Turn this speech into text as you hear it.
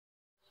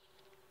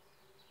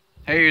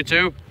Hey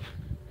YouTube,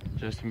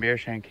 Justin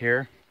Beershank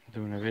here,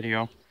 doing a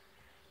video.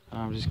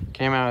 Just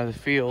came out of the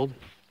field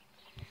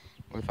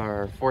with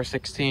our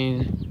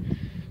 416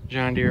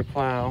 John Deere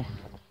plow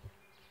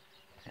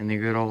and the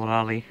good old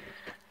Ollie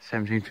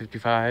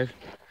 1755.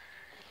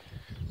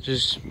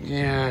 Just,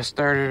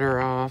 started her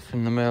off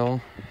in the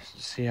middle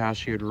to see how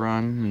she would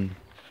run and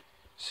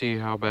see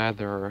how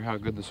bad or how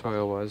good the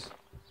soil was.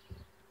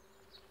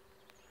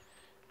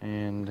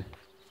 And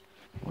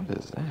what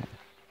is that?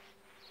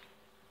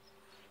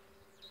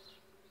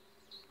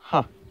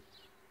 Huh.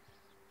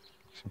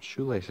 Some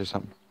shoelace or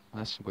something.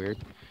 That's weird.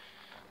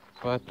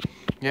 But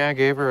yeah, I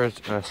gave her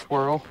a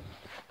swirl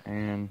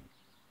and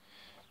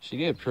she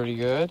did pretty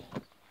good.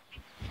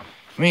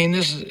 I mean,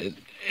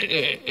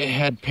 it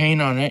had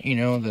paint on it, you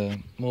know, the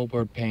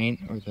moldboard paint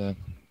or the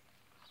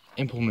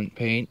implement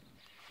paint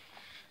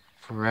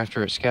for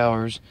after it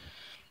scours.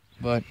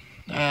 But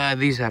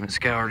these haven't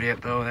scoured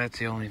yet though. That's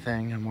the only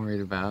thing I'm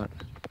worried about.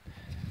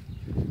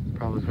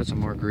 Probably put some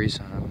more grease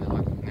on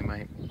them. They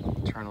might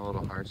turn a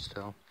little hard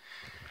still.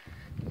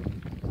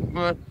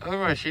 But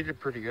otherwise, she did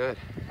pretty good.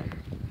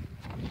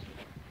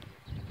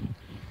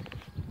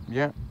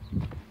 Yeah.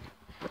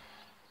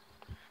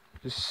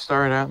 Just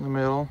started out in the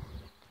middle.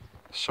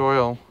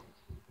 Soil,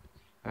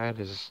 that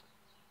is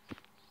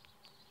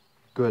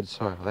good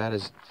soil. That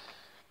is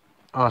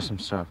awesome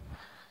stuff.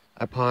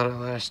 I plowed it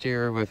last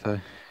year with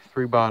a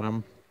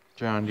 3-bottom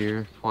John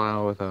Deere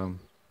plow with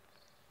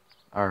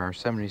our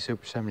 70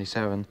 Super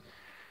 77.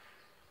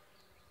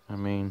 I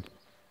mean,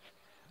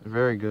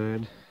 very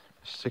good.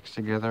 Sticks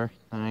together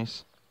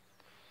nice.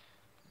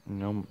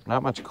 No,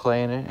 not much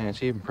clay in it, and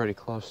it's even pretty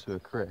close to a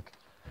creek.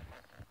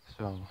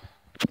 So,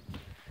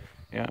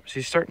 yeah,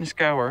 she's starting to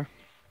scour.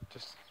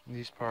 Just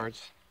these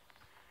parts.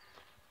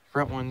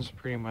 Front one's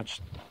pretty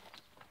much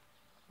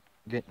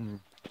getting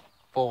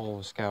full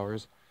of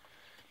scours.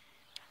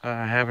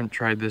 I haven't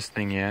tried this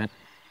thing yet,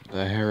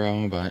 the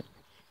Harrow, but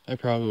I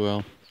probably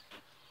will.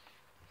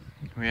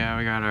 Yeah,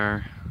 we got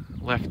our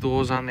left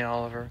duals on the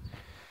Oliver.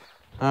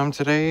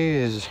 Today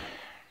is,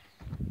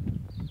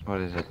 what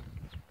is it?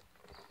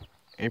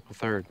 April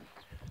 3rd.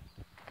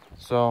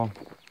 So,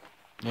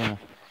 yeah.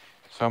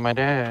 So my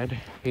dad,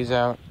 he's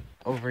out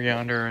over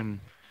yonder in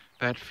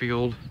that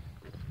field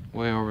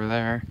way over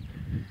there.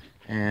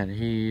 And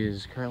he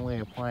is currently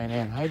applying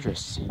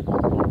anhydrous.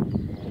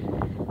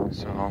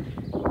 So,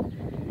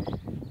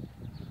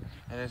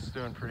 and it's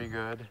doing pretty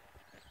good.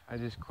 I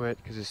just quit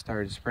because it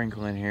started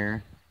sprinkling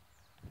here.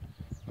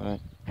 But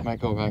I might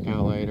go back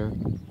out later.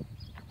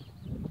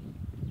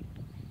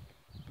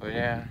 But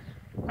yeah,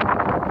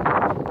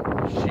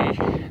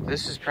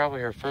 this is probably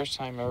her first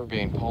time ever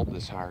being pulled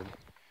this hard.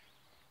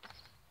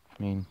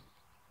 I mean,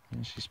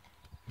 she's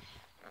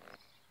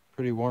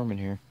pretty warm in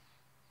here.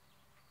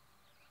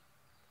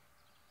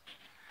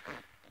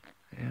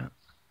 Yeah,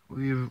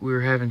 we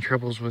were having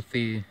troubles with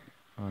the,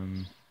 I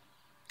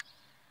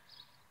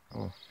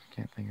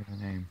can't think of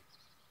the name,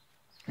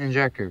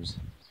 injectors.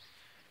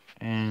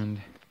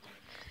 And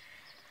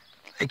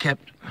they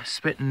kept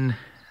spitting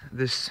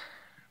this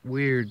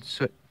weird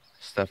soot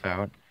stuff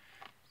out.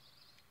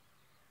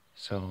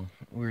 So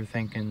we were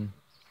thinking,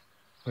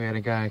 we had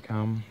a guy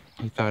come,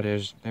 he thought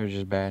they were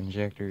just bad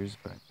injectors,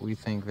 but we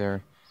think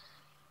they're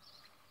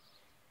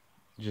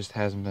just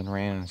hasn't been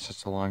ran in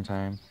such a long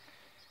time.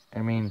 I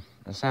mean,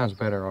 it sounds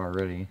better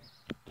already.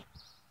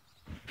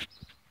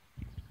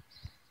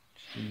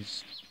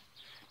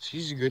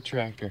 She's a good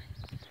tractor.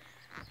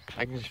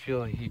 I can just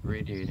feel the heat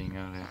radiating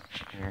out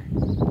of here.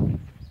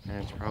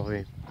 And it's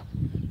probably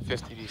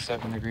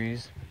 57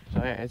 degrees. So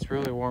yeah, it's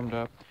really warmed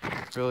up.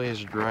 It really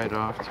has dried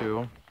off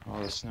too.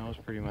 All the snow's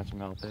pretty much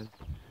melted.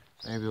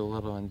 Maybe a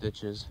little in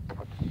ditches.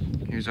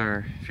 Here's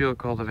our field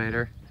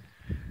cultivator.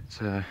 It's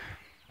a,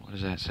 what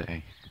does that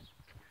say?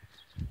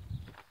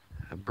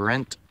 A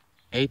Brent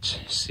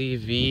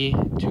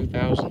HCV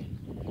 2000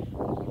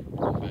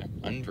 by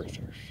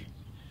Underthurf.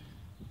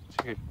 It's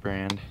a good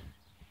brand.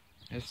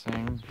 This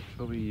thing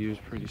will be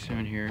used pretty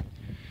soon here.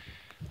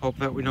 Hope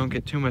that we don't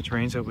get too much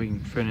rain so we can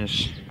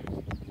finish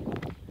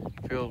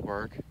field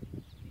work.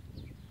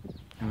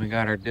 And we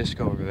got our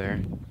disc over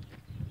there.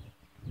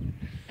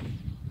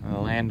 The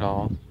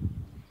Landall.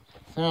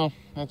 So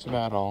that's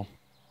about all.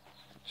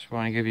 Just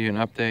want to give you an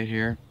update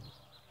here.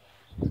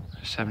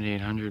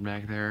 7800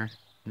 back there,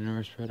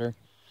 manure spreader.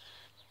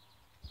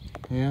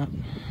 Yeah,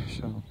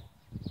 so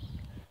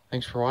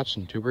thanks for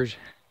watching, tubers.